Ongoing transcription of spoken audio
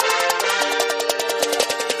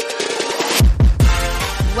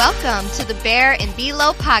Welcome to the Bear and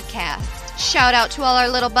Below podcast. Shout out to all our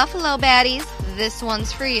little Buffalo baddies. This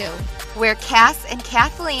one's for you. We're Cass and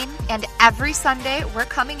Kathleen, and every Sunday we're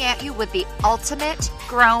coming at you with the ultimate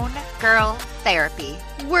grown girl therapy.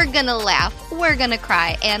 We're gonna laugh, we're gonna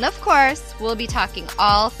cry, and of course, we'll be talking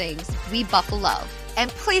all things we Buffalo. And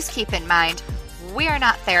please keep in mind, we are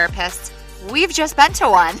not therapists. We've just been to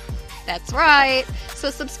one. That's right. So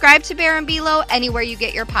subscribe to Bear and Below anywhere you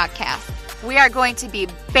get your podcasts. We are going to be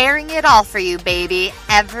bearing it all for you, baby,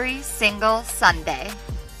 every single Sunday.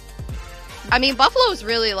 I mean, Buffalo's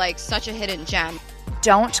really like such a hidden gem.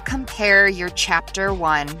 Don't compare your chapter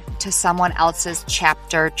 1 to someone else's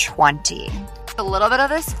chapter 20. A little bit of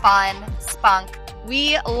this fun, spunk.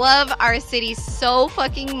 We love our city so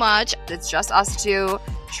fucking much. It's just us two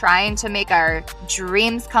trying to make our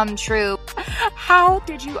dreams come true. How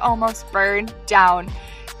did you almost burn down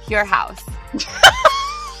your house?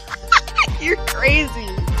 You're crazy.